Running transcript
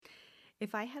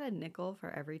If I had a nickel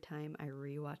for every time I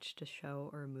rewatched a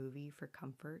show or a movie for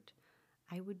comfort,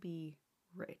 I would be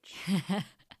rich.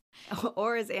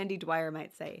 Or as Andy Dwyer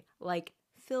might say, like,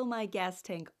 fill my gas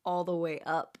tank all the way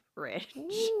up rich.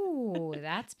 Ooh,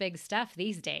 that's big stuff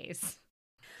these days.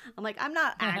 I'm like, I'm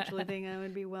not actually thinking I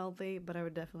would be wealthy, but I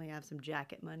would definitely have some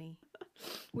jacket money.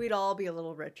 We'd all be a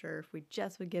little richer if we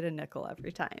just would get a nickel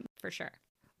every time. For sure.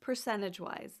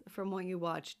 Percentage-wise, from what you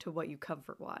watch to what you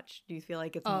comfort watch, do you feel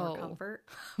like it's more comfort?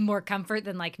 More comfort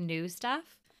than like new stuff?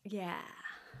 Yeah.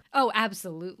 Oh,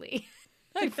 absolutely.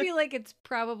 I feel like it's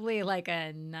probably like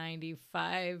a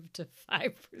 95 to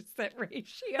 5%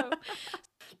 ratio.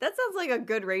 That sounds like a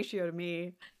good ratio to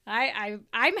me. I'm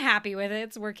happy with it.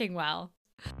 It's working well.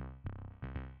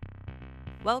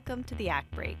 Welcome to the Act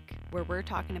Break, where we're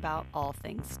talking about all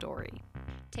things story.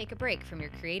 Take a break from your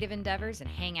creative endeavors and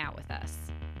hang out with us.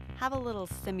 Have a little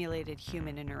simulated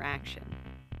human interaction.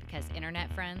 Because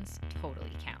internet friends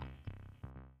totally count.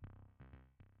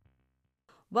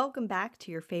 Welcome back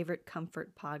to your favorite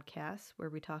comfort podcast, where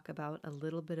we talk about a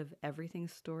little bit of everything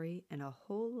story and a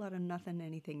whole lot of nothing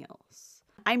anything else.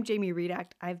 I'm Jamie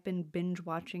Redact. I've been binge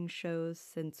watching shows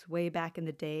since way back in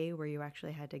the day where you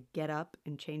actually had to get up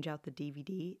and change out the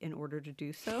DVD in order to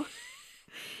do so.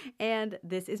 And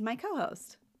this is my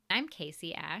co-host. I'm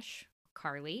Casey Ash,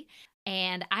 Carly,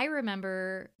 and I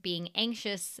remember being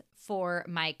anxious for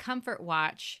my comfort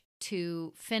watch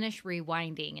to finish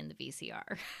rewinding in the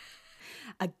VCR.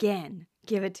 Again.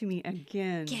 Give it to me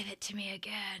again. Give it to me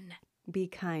again. Be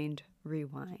kind.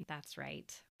 Rewind. That's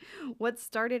right. What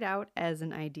started out as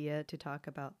an idea to talk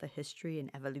about the history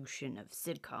and evolution of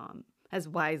sitcom has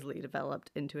wisely developed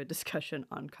into a discussion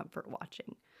on comfort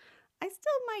watching. I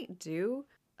still might do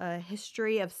a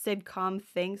history of sitcom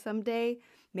thing someday,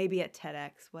 maybe at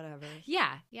TEDx, whatever.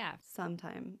 Yeah.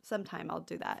 Sometime I'll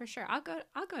do that. For sure. I'll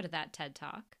go to that TED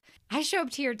Talk. I show up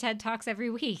to your TED Talks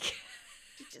every week.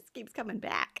 It just keeps coming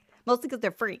back. Mostly because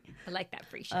they're free. I like that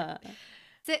free shit.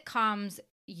 Sitcoms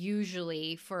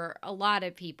usually, for a lot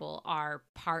of people, are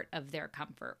part of their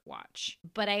comfort watch.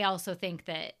 But I also think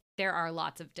that there are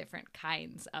lots of different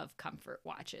kinds of comfort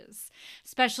watches,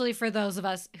 especially for those of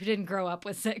us who didn't grow up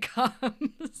with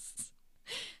sitcoms.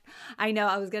 I know.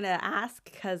 I was going to ask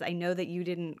because I know that you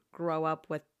didn't grow up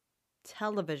with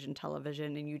television,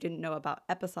 and you didn't know about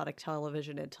episodic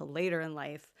television until later in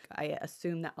life. I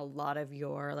assume that a lot of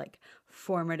your like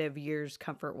formative years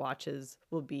comfort watches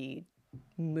will be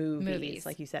movies.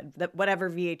 Like you said, whatever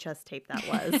VHS tape that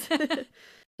was.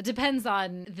 It depends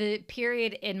on the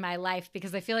period in my life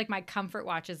because I feel like my comfort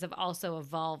watches have also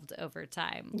evolved over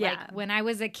time. Yeah. Like when I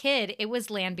was a kid, it was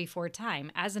Land Before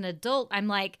Time. As an adult, I'm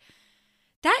like,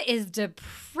 that is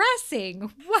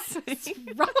depressing. What's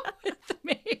wrong with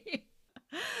me?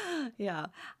 Yeah,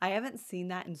 I haven't seen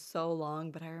that in so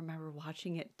long, but I remember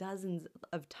watching it dozens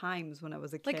of times when I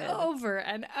was a kid. Like over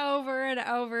and over and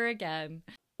over again.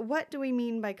 What do we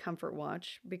mean by comfort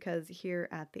watch? Because here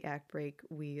at the Act Break,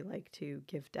 we like to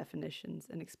give definitions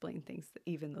and explain things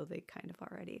even though they kind of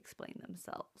already explain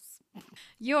themselves.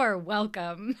 You're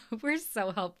welcome. We're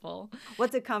so helpful.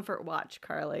 What's a comfort watch,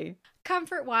 Carly?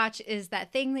 Comfort watch is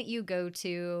that thing that you go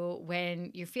to when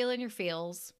you're feeling your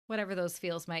feels, whatever those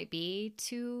feels might be,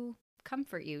 to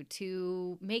comfort you,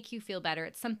 to make you feel better.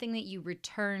 It's something that you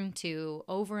return to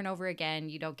over and over again.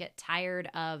 You don't get tired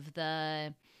of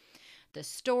the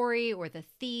story or the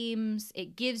themes.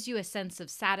 It gives you a sense of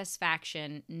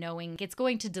satisfaction knowing it's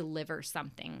going to deliver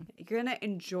something. You're going to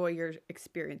enjoy your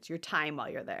experience, your time while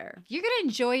you're there. You're going to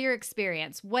enjoy your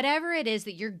experience. Whatever it is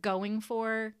that you're going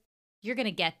for, you're going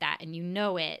to get that and you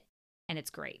know it, and it's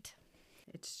great.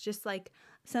 It's just like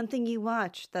something you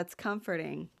watch that's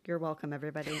comforting. You're welcome,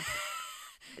 everybody.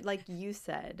 Like you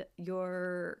said,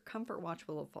 your comfort watch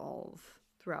will evolve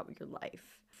throughout your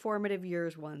life. Formative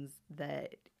years ones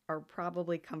that are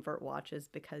probably comfort watches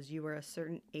because you were a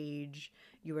certain age,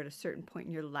 you were at a certain point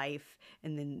in your life,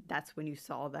 and then that's when you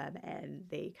saw them and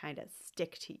they kind of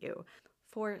stick to you.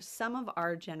 For some of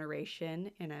our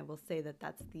generation, and I will say that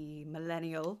that's the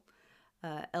millennial,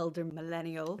 elder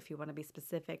millennial, if you want to be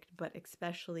specific, but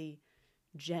especially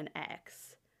Gen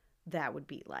X, that would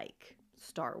be like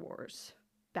Star Wars,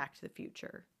 Back to the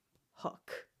Future,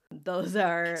 Hook. Those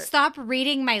are... Stop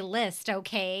reading my list,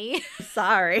 okay?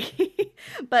 Sorry.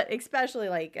 But especially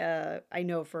like, I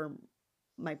know for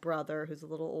my brother who's a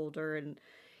little older, and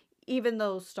even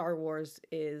though Star Wars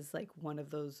is like one of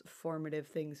those formative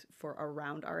things for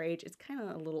around our age, it's kind of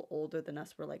a little older than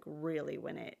us. We're like really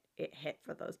when it hit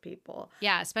for those people.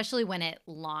 Yeah, especially when it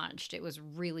launched. It was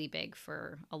really big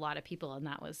for a lot of people, and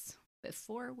that was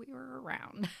before we were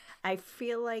around. I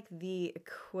feel like the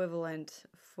equivalent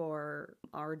for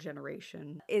our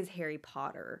generation is Harry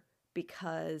Potter,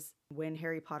 because when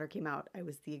Harry Potter came out, I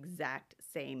was the exact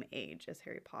same age as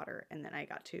Harry Potter. And then I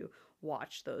got to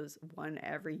watch those one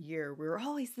every year. We were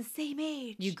always the same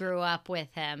age. You grew up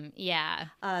with him. Yeah.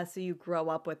 So you grow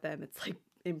up with them. It's like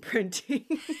imprinting.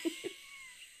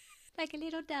 Like a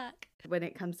little duck. When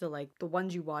it comes to like the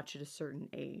ones you watch at a certain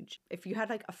age, if you had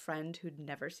like a friend who'd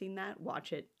never seen that,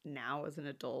 watch it now as an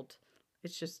adult.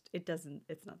 It's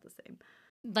not the same.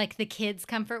 Like the kids'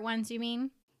 comfort ones, you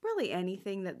mean? Really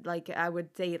anything that, like, I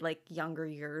would say like younger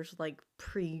years, like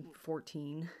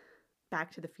pre-14.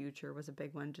 Back to the Future was a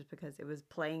big one just because it was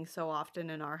playing so often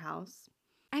in our house.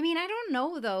 I mean, I don't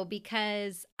know though,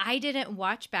 because I didn't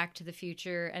watch Back to the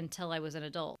Future until I was an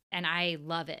adult, and I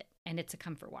love it, and it's a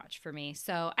comfort watch for me.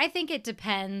 So I think it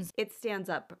depends. It stands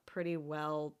up pretty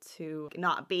well to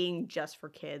not being just for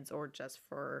kids or just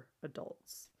for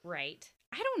adults. Right.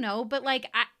 I don't know, but like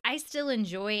I still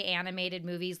enjoy animated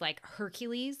movies like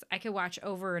Hercules. I could watch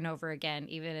over and over again,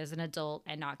 even as an adult,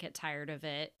 and not get tired of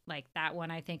it. Like that one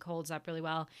I think holds up really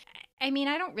well. I mean,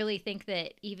 I don't really think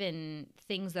that even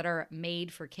things that are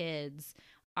made for kids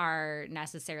are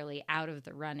necessarily out of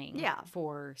the running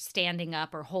for standing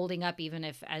up or holding up, even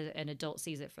if an adult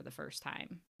sees it for the first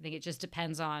time. I think it just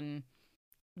depends on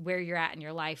where you're at in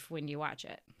your life when you watch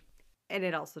it. And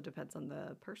it also depends on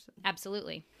the person.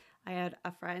 Absolutely. I had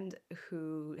a friend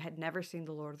who had never seen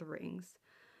The Lord of the Rings,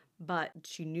 but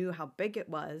she knew how big it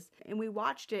was. And we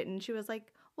watched it and she was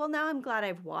like, well, now I'm glad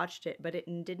I've watched it, but it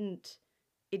didn't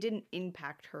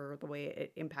impact her the way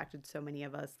it impacted so many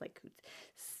of us, like who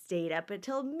stayed up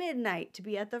until midnight to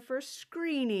be at the first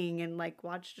screening and like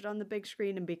watched it on the big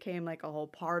screen and became like a whole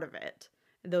part of it.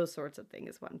 Those sorts of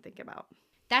things is what I'm thinking about.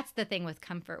 That's the thing with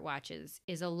comfort watches,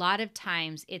 is a lot of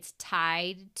times it's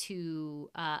tied to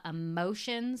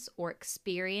emotions or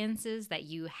experiences that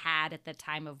you had at the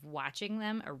time of watching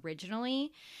them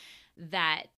originally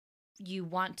that you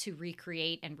want to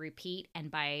recreate and repeat.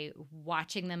 And by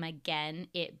watching them again,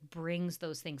 it brings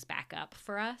those things back up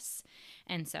for us.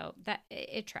 And so that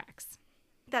it tracks.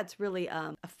 That's really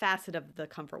a facet of the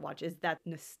comfort watch, is that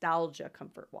nostalgia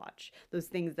comfort watch. Those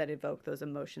things that evoke those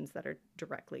emotions that are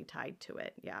directly tied to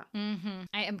it. Yeah. Mm-hmm.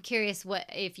 I am curious what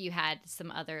if you had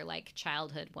some other like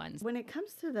childhood ones. When it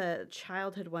comes to the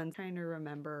childhood ones, I'm trying to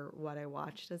remember what I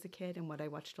watched as a kid and what I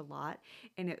watched a lot.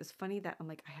 And it was funny that I'm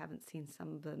like, I haven't seen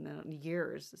some of them in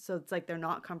years. So it's like they're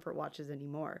not comfort watches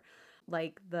anymore.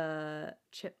 Like the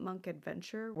Chipmunk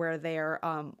Adventure, where they're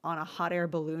on a hot air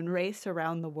balloon race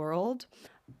around the world.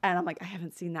 And I'm like, I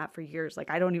haven't seen that for years. Like,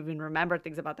 I don't even remember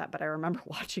things about that, but I remember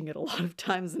watching it a lot of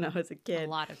times when I was a kid. A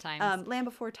lot of times. Land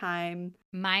Before Time.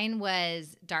 Mine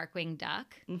was Darkwing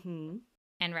Duck Mm-hmm.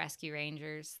 and Rescue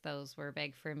Rangers. Those were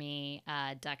big for me.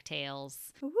 DuckTales.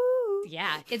 Woo!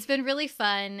 Yeah, it's been really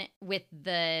fun with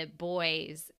the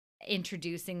boys,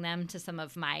 introducing them to some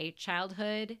of my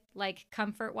childhood like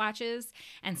comfort watches,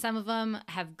 and some of them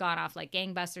have gone off like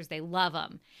gangbusters. They love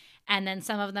them, and then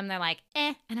some of them they're like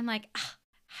and I'm like, oh,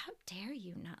 how dare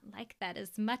you not like that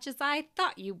as much as I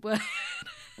thought you would.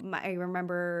 I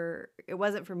remember it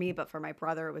wasn't for me, but for my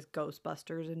brother it was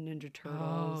Ghostbusters and Ninja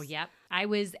Turtles. Oh, yep. I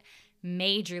was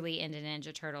majorly into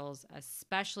Ninja Turtles,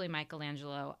 especially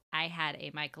Michelangelo. I had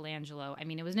a Michelangelo. I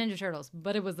mean, it was Ninja Turtles,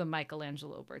 but it was a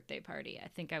Michelangelo birthday party. I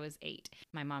think I was 8.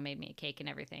 My mom made me a cake and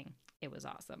everything. It was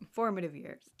awesome. Formative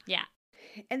years. Yeah.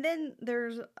 And then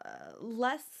there's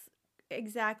less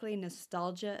exactly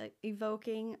nostalgia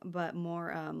evoking, but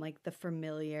more like the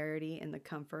familiarity and the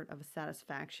comfort of a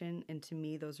satisfaction. And to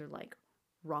me, those are like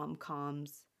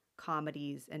rom-coms,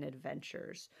 comedies, and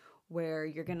adventures, where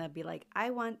you're gonna be like,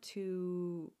 I want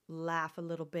to laugh a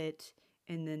little bit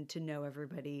and then to know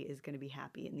everybody is gonna be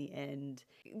happy in the end.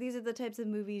 These are the types of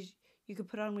movies you could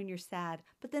put on when you're sad,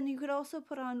 but then you could also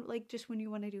put on like just when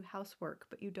you want to do housework,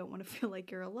 but you don't want to feel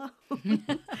like you're alone.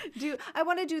 I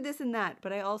want to do this and that,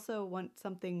 but I also want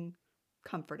something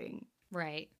comforting.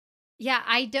 Right. Yeah,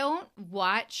 I don't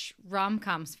watch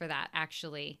rom-coms for that,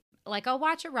 actually. Like, I'll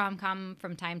watch a rom-com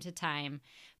from time to time,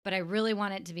 but I really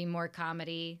want it to be more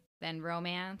comedy than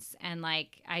romance. And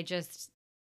like,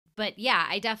 but yeah,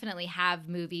 I definitely have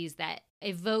movies that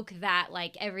evoke that,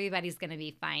 like, everybody's going to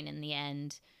be fine in the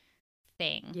end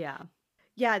thing. Yeah.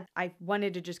 Yeah, I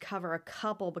wanted to just cover a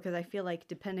couple because I feel like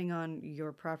depending on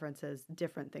your preferences,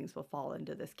 different things will fall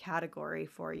into this category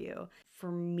for you.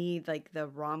 For me, like the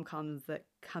rom-coms that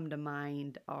come to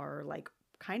mind are like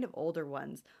kind of older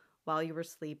ones. While You Were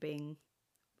Sleeping,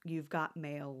 You've Got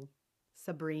Mail,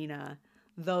 Sabrina.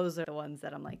 Those are the ones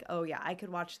that I'm like, oh yeah, I could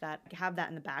watch that, have that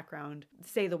in the background,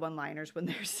 say the one-liners when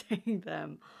they're saying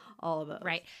them, all of those.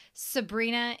 Right.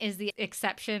 Sabrina is the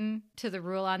exception to the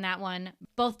rule on that one.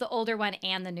 Both the older one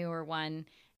and the newer one,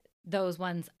 those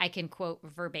ones I can quote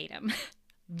verbatim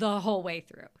the whole way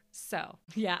through. So,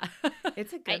 yeah.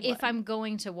 It's a good If one. I'm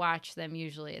going to watch them,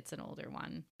 usually it's an older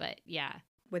one. But yeah.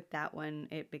 With that one,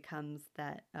 it becomes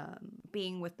that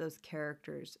being with those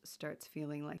characters starts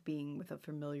feeling like being with a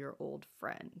familiar old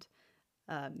friend.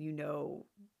 You know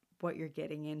what you're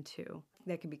getting into.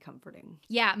 That can be comforting.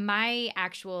 Yeah, my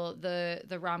actual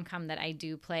the rom-com that I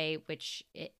do play, which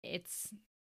it's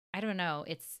I don't know,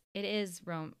 it is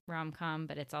rom-com,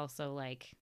 but it's also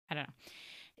like I don't know.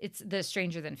 It's the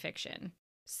Stranger Than Fiction.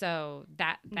 So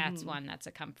that's one that's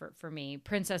a comfort for me.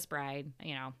 Princess Bride,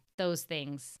 those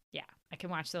things. Yeah, I can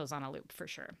watch those on a loop for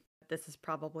sure. This is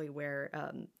probably where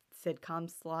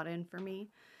sitcoms slot in for me,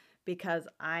 because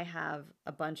I have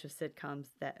a bunch of sitcoms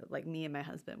that like me and my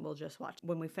husband will just watch.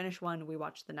 When we finish one, we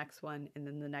watch the next one and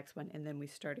then the next one, and then we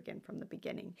start again from the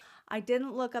beginning. I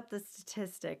didn't look up the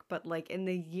statistic, but like in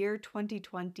the year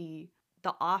 2020,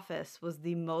 The Office was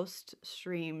the most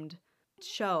streamed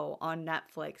show on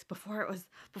Netflix before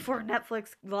Netflix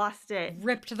lost it.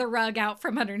 Ripped the rug out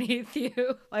from underneath you.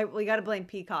 We got to blame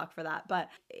Peacock for that, but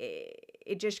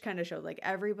it just kind of showed like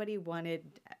everybody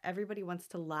wants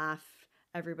to laugh.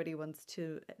 Everybody wants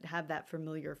to have that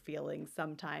familiar feeling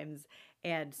sometimes,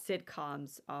 and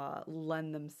sitcoms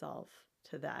lend themselves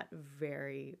to that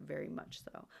very, very much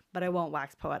so. But I won't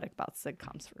wax poetic about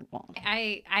sitcoms for long.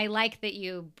 I like that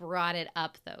you brought it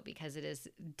up, though, because it is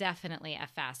definitely a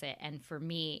facet. And for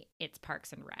me, it's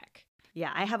Parks and Rec.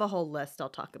 Yeah, I have a whole list I'll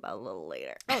talk about a little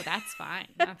later. Oh, that's fine.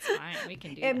 That's fine. We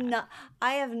can do that.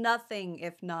 I have nothing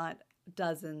if not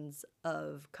dozens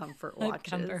of comfort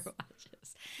watches.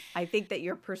 I think that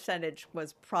your percentage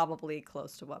was probably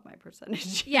close to what my percentage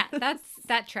is. Yeah,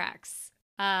 that tracks.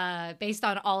 Based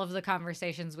on all of the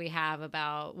conversations we have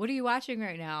about what are you watching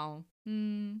right now?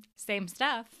 Same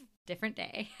stuff, different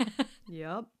day.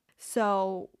 Yep.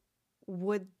 So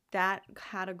would that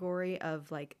category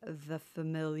of like the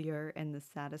familiar and the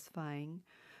satisfying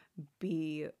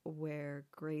be where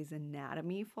Grey's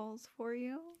Anatomy falls for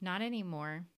you? Not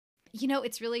anymore.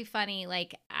 It's really funny.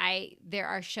 Like there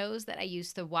are shows that I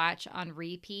used to watch on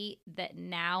repeat that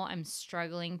now I'm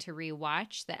struggling to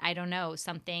rewatch, that I don't know,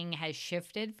 something has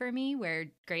shifted for me where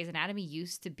Grey's Anatomy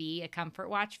used to be a comfort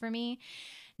watch for me.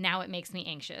 Now it makes me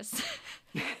anxious.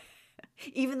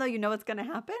 Even though you know what's going to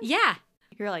happen? Yeah.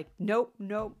 You're like, nope.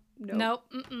 No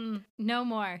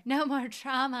more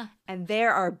trauma. And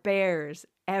there are bears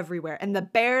everywhere. And the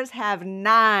bears have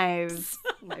knives.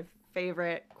 My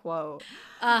favorite quote.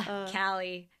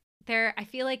 Callie. I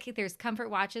feel like there's comfort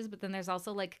watches, but then there's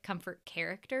also like comfort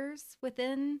characters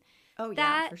within that.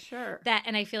 Yeah, for sure.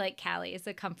 And I feel like Callie is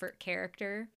a comfort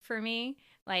character for me.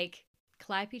 Like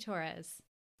Calliope Torres,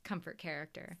 comfort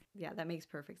character. Yeah, that makes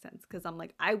perfect sense. Because I'm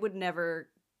like, I would never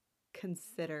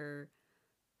consider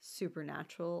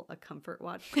Supernatural a comfort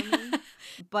watch for me,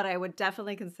 but I would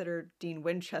definitely consider Dean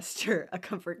Winchester a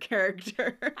comfort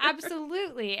character.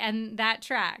 Absolutely, and that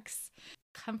tracks.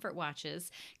 Comfort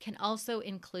watches can also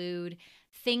include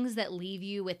things that leave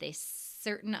you with a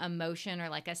certain emotion or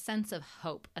like a sense of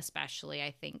hope, especially I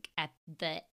think at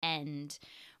the end,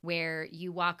 where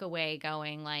you walk away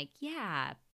going like,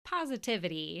 yeah,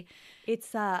 positivity.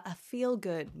 It's a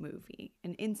feel-good movie,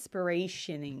 an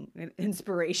inspirationing.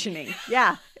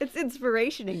 Yeah, it's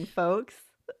inspirationing, folks.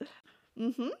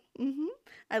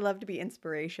 I love to be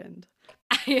inspirationed.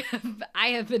 I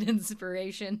have been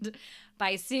inspirationed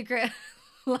by Secret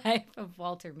Life of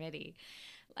Walter Mitty.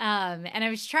 And I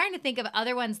was trying to think of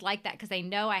other ones like that because I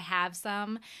know I have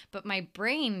some, but my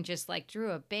brain just like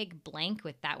drew a big blank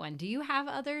with that one. Do you have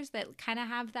others that kind of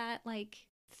have that like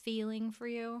feeling for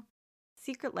you?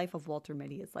 Secret Life of Walter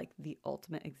Mitty is like the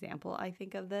ultimate example, I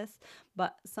think, of this.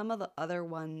 But some of the other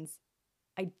ones,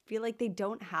 I feel like they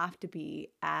don't have to be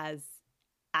as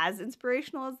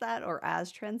inspirational as that or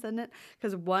as transcendent,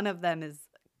 because one of them is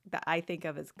that I think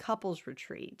of as Couples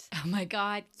Retreat. Oh my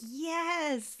God,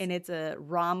 yes! And it's a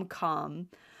rom-com,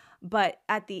 but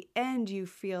at the end you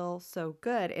feel so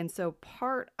good. And so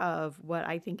part of what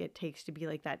I think it takes to be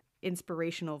like that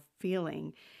inspirational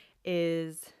feeling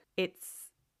is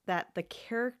it's that the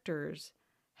characters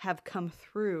have come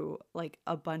through like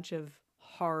a bunch of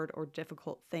hard or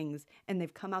difficult things, and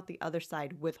they've come out the other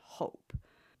side with hope.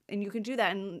 And you can do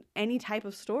that in any type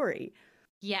of story.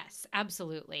 Yes,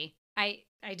 absolutely. I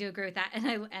do agree with that,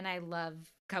 and I love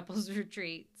Couples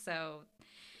Retreat. So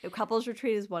Couples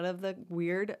Retreat is one of the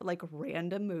weird, like,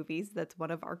 random movies that's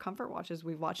one of our comfort watches.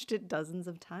 We've watched it dozens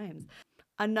of times.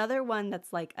 Another one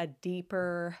that's like a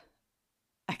deeper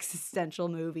existential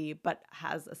movie but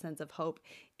has a sense of hope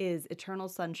is Eternal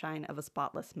Sunshine of a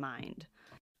Spotless Mind.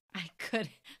 I could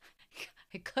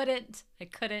I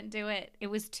couldn't do it. It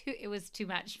was too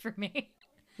much for me.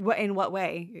 What, in what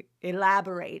way?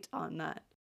 Elaborate on that.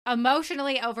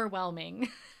 Emotionally overwhelming.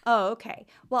 Oh, okay.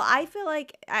 Well, I feel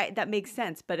like that makes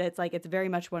sense, but it's like it's very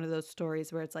much one of those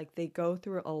stories where it's like they go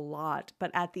through a lot, but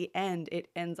at the end it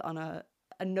ends on a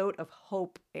note of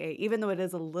hope, even though it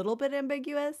is a little bit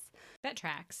ambiguous. That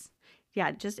tracks.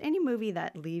 Yeah, just any movie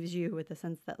that leaves you with the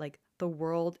sense that like the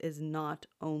world is not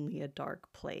only a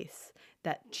dark place,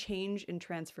 that change and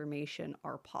transformation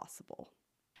are possible.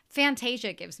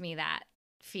 Fantasia gives me that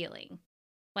feeling.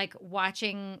 Like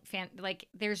watching like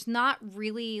there's not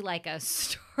really like a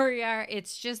story arc.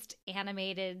 It's just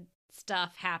animated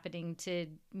stuff happening to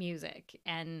music,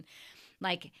 and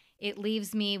like it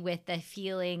leaves me with the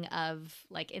feeling of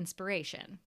like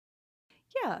inspiration.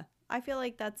 Yeah, I feel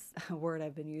like that's a word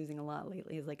I've been using a lot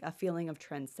lately, is like a feeling of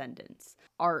transcendence.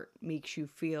 Art makes you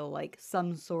feel like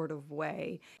some sort of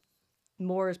way.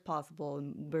 More is possible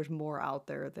and there's more out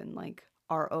there than like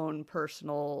our own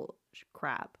personal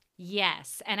crap.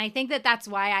 Yes, and I think that that's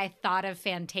why I thought of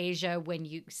Fantasia when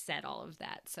you said all of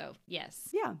that. So, yes.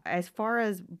 Yeah. As far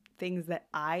as things that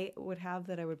I would have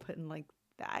that I would put in like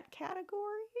that category,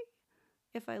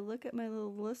 if I look at my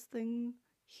little listing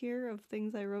here of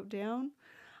things I wrote down,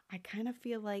 I kind of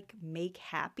feel like Make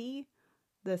Happy,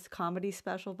 this comedy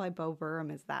special by Bo Burnham,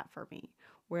 is that for me.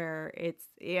 Where it's,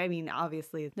 I mean,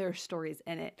 obviously there are stories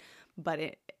in it, but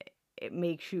it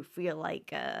makes you feel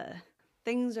like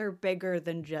things are bigger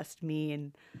than just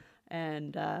me,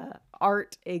 and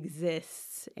art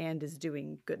exists and is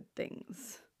doing good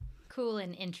things. Cool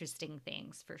and interesting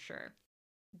things for sure.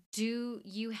 Do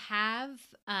you have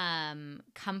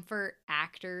comfort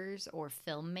actors or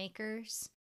filmmakers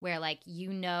where like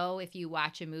if you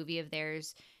watch a movie of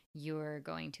theirs you're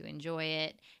going to enjoy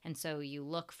it, and so you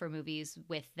look for movies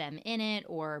with them in it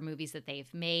or movies that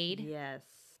they've made? Yes.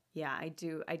 Yeah, I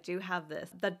do. I do have this.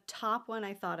 The top one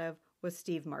I thought of was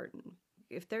Steve Martin.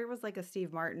 If there was like a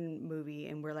Steve Martin movie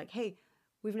and we're like, hey,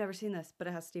 we've never seen this, but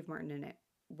it has Steve Martin in it,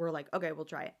 we're like, okay, we'll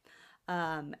try it.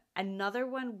 Another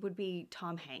one would be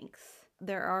Tom Hanks.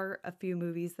 There are a few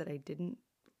movies that I didn't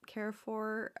care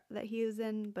for that he was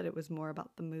in, but it was more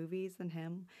about the movies than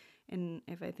him. And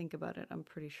if I think about it, I'm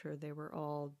pretty sure they were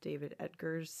all David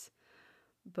Edgar's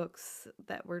books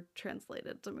that were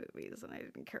translated to movies, and I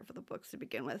didn't care for the books to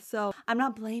begin with. So I'm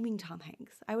not blaming Tom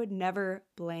Hanks. I would never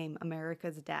blame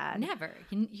America's Dad. Never.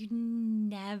 You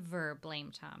never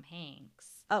blame Tom Hanks.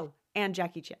 Oh, and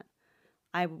Jackie Chan.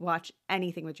 I watch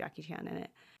anything with Jackie Chan in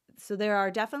it. So there are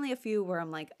definitely a few where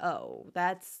I'm like, oh,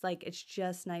 that's like, it's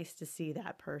just nice to see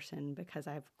that person because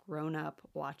I've grown up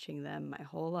watching them my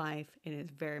whole life, and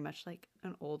it's very much like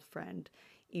an old friend,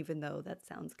 even though that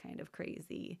sounds kind of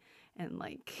crazy. And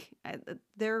like,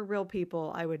 they're real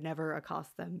people. I would never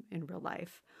accost them in real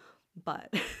life,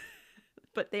 but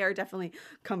but they are definitely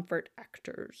comfort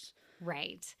actors.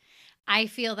 Right. I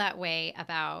feel that way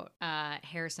about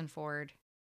Harrison Ford,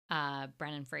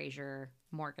 Brendan Fraser,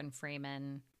 Morgan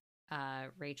Freeman,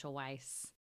 Rachel Weisz,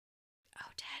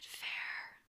 Oded Fair,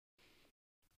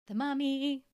 The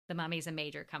Mummy. The Mummy's a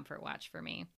major comfort watch for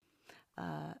me.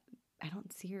 I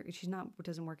don't see her. She's not,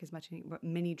 doesn't work as much anymore.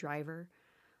 Minnie Driver.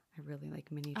 I really like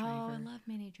Minnie Driver. Oh, I love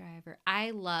Minnie Driver.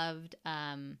 I loved,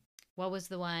 what was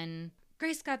the one?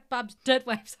 Grace got Bob's dead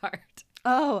wife's heart.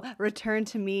 Oh, Return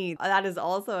to Me. That is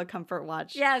also a comfort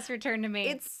watch. Yes, Return to Me.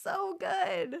 It's so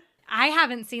good. I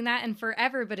haven't seen that in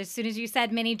forever, but as soon as you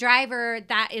said Minnie Driver,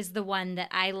 that is the one that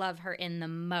I love her in the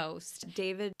most.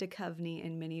 David Duchovny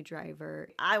and Minnie Driver.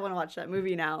 I want to watch that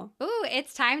movie now. Ooh,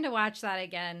 it's time to watch that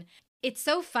again. It's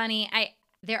so funny.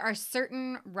 There are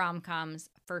certain rom-coms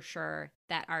for sure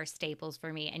that are staples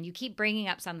for me, and you keep bringing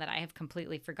up some that I have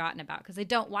completely forgotten about because I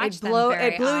don't watch them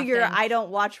very It blew often. your I don't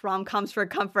watch rom-coms for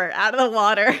comfort out of the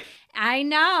water. I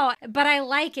know, but I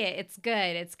like it. It's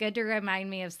good. It's good to remind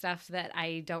me of stuff that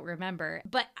I don't remember.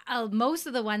 But most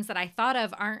of the ones that I thought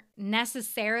of aren't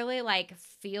necessarily like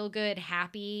feel good,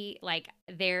 happy, like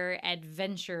they're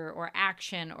adventure or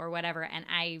action or whatever. And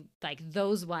I like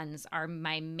those ones are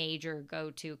my major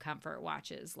go-to comfort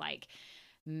watches, like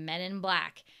Men in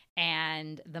Black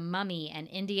and The Mummy and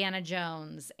Indiana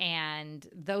Jones, and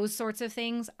those sorts of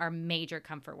things are major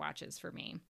comfort watches for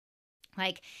me.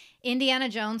 Like Indiana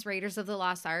Jones, Raiders of the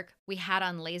Lost Ark, we had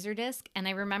on Laserdisc, and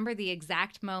I remember the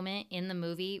exact moment in the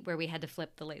movie where we had to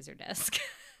flip the Laserdisc.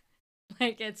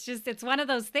 Like, it's one of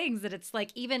those things that it's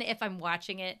like, even if I'm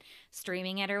watching it,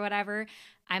 streaming it or whatever,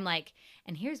 I'm like,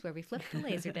 and here's where we flip the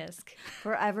Laserdisc.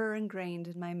 Forever ingrained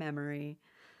in my memory.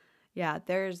 Yeah,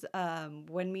 there's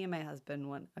when me and my husband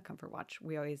want a comfort watch,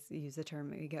 we always use the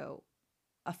term, we go,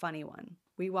 a funny one.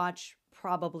 We watch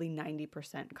probably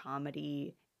 90%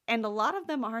 comedy, and a lot of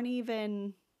them aren't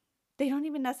even, they don't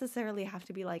even necessarily have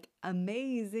to be like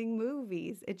amazing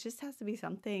movies. It just has to be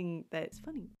something that's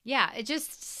funny. Yeah, it's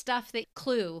just stuff that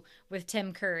Clue with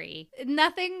Tim Curry.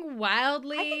 Nothing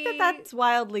wildly. I think that that's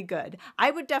wildly good.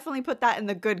 I would definitely put that in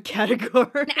the good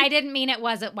category. I didn't mean it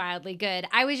wasn't wildly good.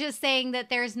 I was just saying that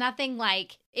there's nothing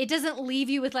like, it doesn't leave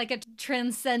you with like a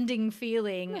transcending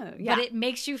feeling, No, yeah. but it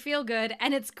makes you feel good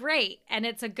and it's great and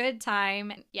it's a good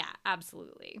time. Yeah,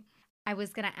 absolutely. I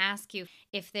was going to ask you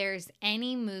if there's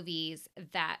any movies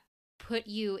that put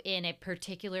you in a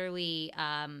particularly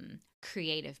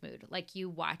creative mood. Like you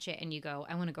watch it and you go,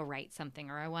 I want to go write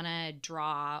something, or I want to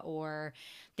draw, or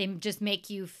they just make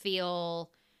you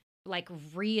feel like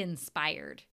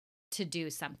re-inspired to do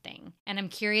something. And I'm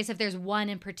curious if there's one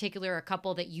in particular, a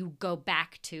couple that you go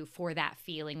back to for that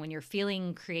feeling when you're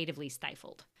feeling creatively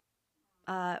stifled.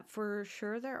 For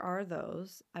sure there are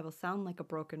those. I will sound like a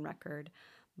broken record,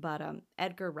 but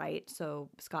Edgar Wright, so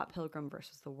Scott Pilgrim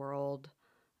versus the World,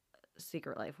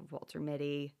 Secret Life of Walter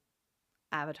Mitty,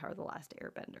 Avatar: The Last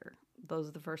Airbender. Those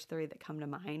are the first three that come to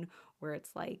mind, where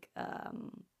it's like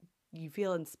you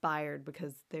feel inspired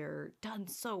because they're done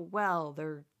so well.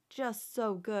 They're just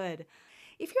so good.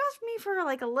 If you ask me for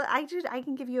like I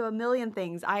can give you a million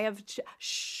things. I have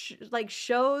like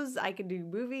shows. I could do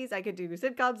movies. I could do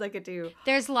sitcoms. I could do.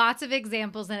 There's lots of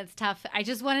examples and it's tough. I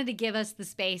just wanted to give us the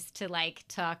space to like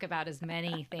talk about as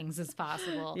many things as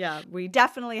possible. Yeah, we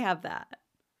definitely have that.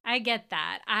 I get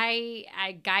that.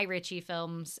 I Guy Ritchie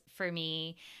films for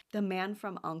me. The Man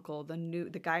from U.N.C.L.E.,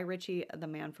 the Guy Ritchie, The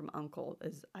Man from U.N.C.L.E.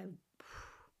 is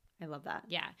I love that.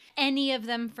 Yeah. Any of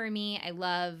them for me. I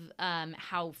love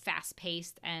how fast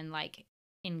paced and like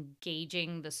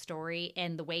engaging the story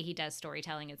and the way he does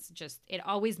storytelling. It's just, it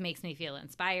always makes me feel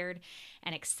inspired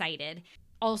and excited.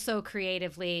 Also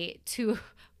creatively, two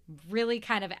really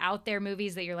kind of out there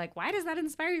movies that you're like, why does that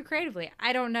inspire you creatively?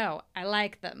 I don't know. I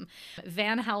like them.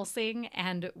 Van Helsing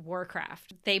and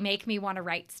Warcraft. They make me want to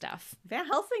write stuff. Van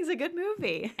Helsing's a good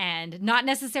movie. And not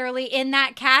necessarily in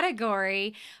that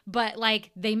category, but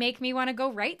like they make me want to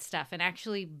go write stuff and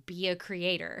actually be a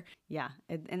creator. Yeah.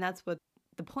 And that's what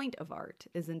the point of art,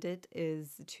 isn't it?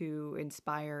 Is to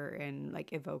inspire and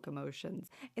like evoke emotions.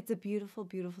 It's a beautiful,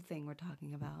 beautiful thing we're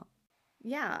talking about.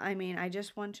 Yeah, I mean, I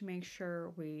just want to make sure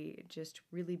we just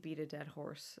really beat a dead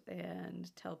horse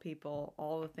and tell people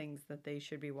all the things that they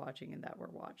should be watching and that we're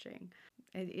watching.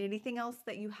 Anything else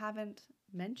that you haven't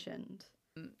mentioned?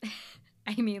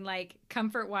 I mean, like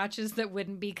comfort watches that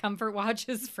wouldn't be comfort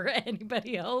watches for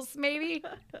anybody else, maybe.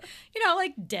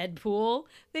 Like Deadpool,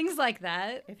 things like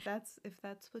that. If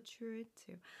that's what you're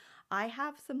into. I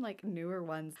have some like newer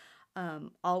ones.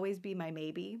 Always Be My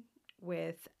Maybe,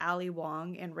 with Ali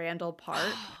Wong and Randall Park.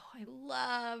 Oh, I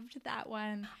loved that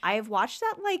one. I have watched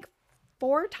that like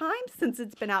 4 times since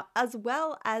it's been out, as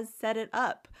well as Set It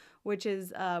Up, which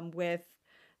is with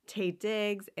Taye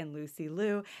Diggs and Lucy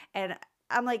Liu. And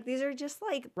I'm like, these are just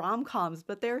like rom-coms,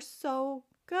 but they're so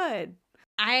good.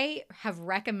 I have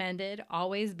recommended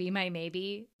Always Be My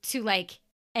Maybe to like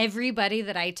everybody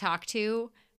that I talk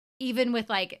to, even with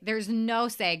like, there's no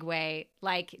segue,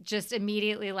 like just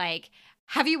immediately like,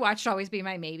 have you watched Always Be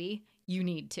My Maybe? You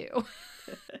need to.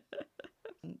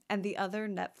 And the other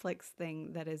Netflix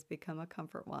thing that has become a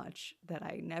comfort watch that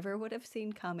I never would have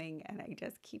seen coming, and I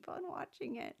just keep on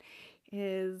watching it,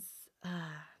 is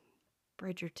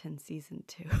Bridgerton season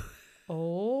 2.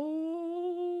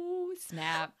 Oh,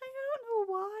 snap. I don't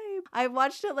know why. I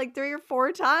watched it like 3 or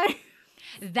 4 times.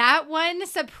 That one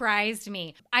surprised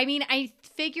me. I mean, I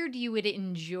figured you would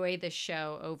enjoy the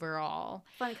show overall.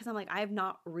 Funny, because I'm like, I have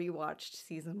not rewatched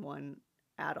season 1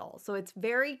 at all. So it's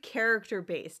very character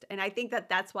based. And I think that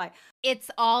that's why.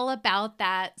 It's all about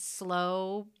that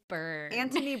slow burn.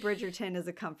 Anthony Bridgerton is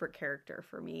a comfort character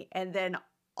for me. And then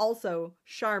also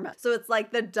Sharma. So it's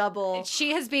like the double.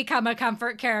 She has become a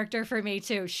comfort character for me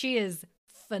too. She is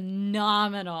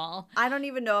phenomenal. I don't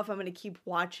even know if I'm going to keep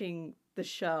watching the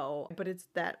show, but it's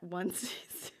that one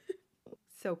season.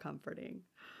 So comforting.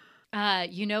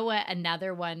 You know what?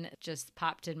 Another one just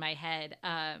popped in my head.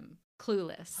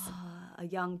 Clueless. A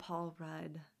young Paul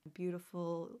Rudd.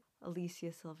 Beautiful Alicia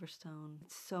Silverstone.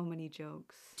 So many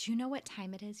jokes. Do you know what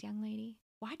time it is, young lady?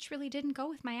 Watch really didn't go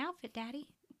with my outfit, Daddy.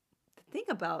 The thing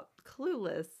about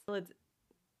Clueless, it's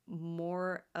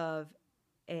more of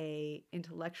a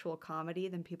intellectual comedy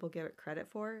than people give it credit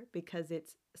for because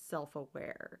it's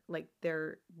self-aware. Like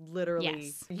they're literally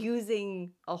Yes.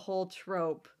 using a whole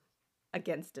trope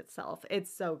against itself.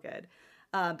 It's so good.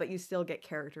 But you still get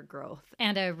character growth.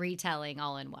 And a retelling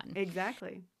all in one.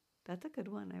 Exactly. That's a good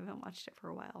one. I haven't watched it for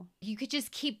a while. You could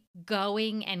just keep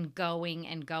going and going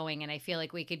and going. And I feel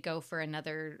like we could go for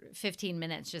another 15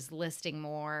 minutes just listing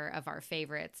more of our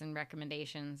favorites and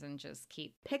recommendations and just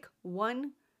keep. Pick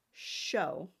one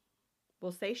show,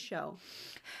 we'll say show,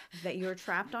 that you're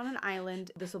trapped on an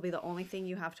island. This will be the only thing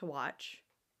you have to watch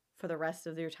for the rest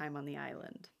of your time on the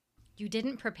island. You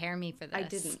didn't prepare me for this. I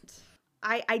didn't.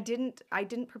 I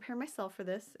didn't prepare myself for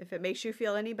this, if it makes you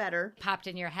feel any better. Popped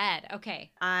in your head.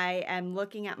 Okay. I am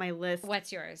looking at my list.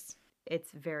 What's yours? It's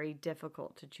very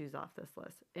difficult to choose off this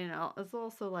list. It's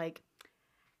also like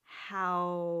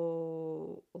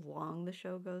how long the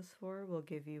show goes for will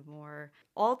give you more.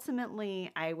 Ultimately,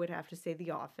 I would have to say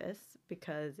The Office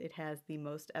because it has the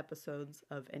most episodes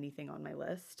of anything on my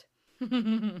list.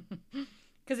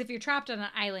 Because if you're trapped on an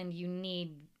island, you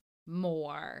need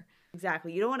more.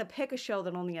 Exactly. You don't want to pick a show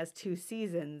that only has 2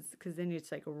 seasons because then it's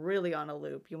like really on a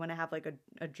loop. You want to have like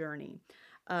a journey.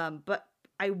 But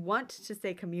I want to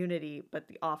say Community, but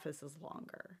The Office is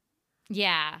longer.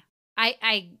 Yeah.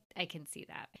 I can see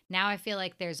that. Now I feel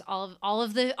like there's all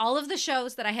of the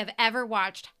shows that I have ever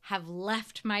watched have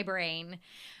left my brain.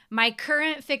 My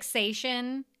current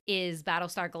fixation is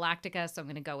Battlestar Galactica, so I'm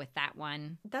going to go with that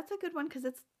one. That's a good one because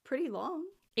it's pretty long.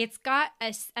 It's got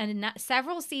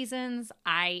several seasons.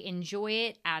 I enjoy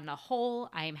it on the whole.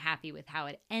 I am happy with how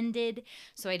it ended.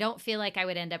 So I don't feel like I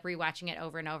would end up rewatching it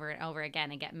over and over and over again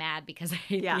and get mad because I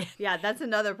hate it. Yeah, that's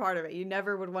another part of it. You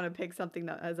never would want to pick something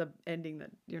that has an ending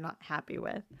that you're not happy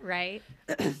with. Right?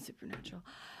 Supernatural.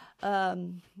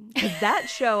 That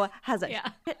show has a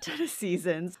shit ton of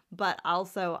seasons, but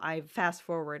also I fast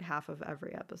forward half of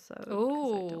every episode.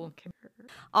 Oh, I don't care.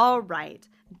 All right.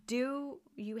 Do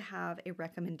you have a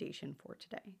recommendation for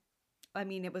today? I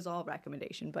mean, it was all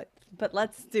recommendation, but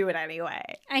let's do it anyway.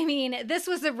 I mean, this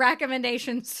was a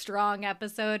recommendation strong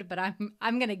episode, but I'm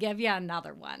going to give you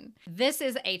another one. This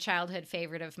is a childhood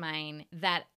favorite of mine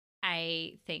that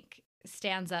I think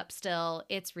stands up still.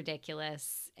 It's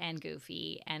ridiculous and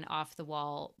goofy and off the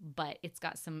wall, but it's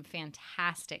got some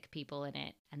fantastic people in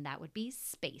it, and that would be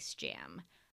Space Jam,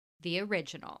 the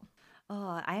original.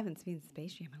 Oh, I haven't seen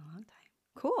Space Jam in a long time.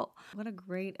 Cool. What a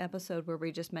great episode where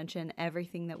we just mention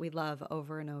everything that we love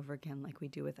over and over again like we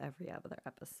do with every other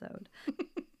episode.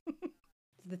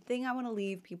 The thing I want to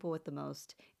leave people with the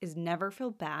most is never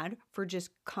feel bad for just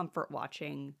comfort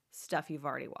watching stuff you've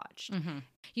already watched. Mm-hmm.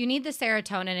 You need the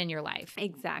serotonin in your life.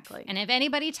 Exactly. And if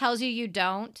anybody tells you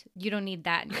don't need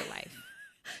that in your life.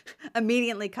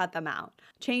 Immediately cut them out.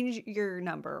 Change your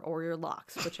number or your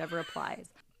locks, whichever applies.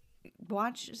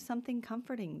 Watch something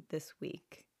comforting this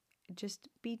week. Just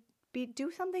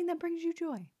do something that brings you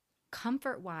joy.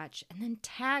 Comfort watch and then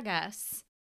tag us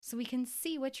so we can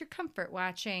see what you're comfort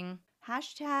watching.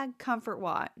 Hashtag comfort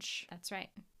watch. That's right.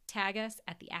 Tag us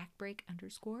at the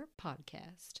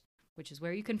actbreak_podcast, which is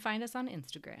where you can find us on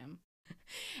Instagram.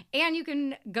 And you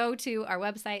can go to our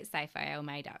website,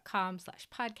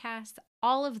 sci-fiomai.com/podcast.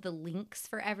 All of the links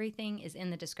for everything is in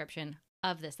the description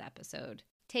of this episode.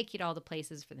 Take you to all the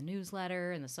places for the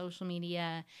newsletter and the social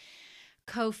media,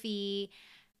 Ko-fi.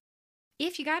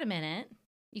 If you got a minute,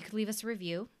 you could leave us a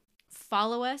review.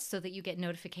 Follow us so that you get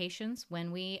notifications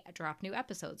when we drop new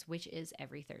episodes, which is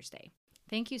every Thursday.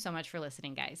 Thank you so much for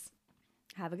listening, guys.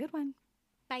 Have a good one.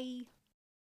 Bye.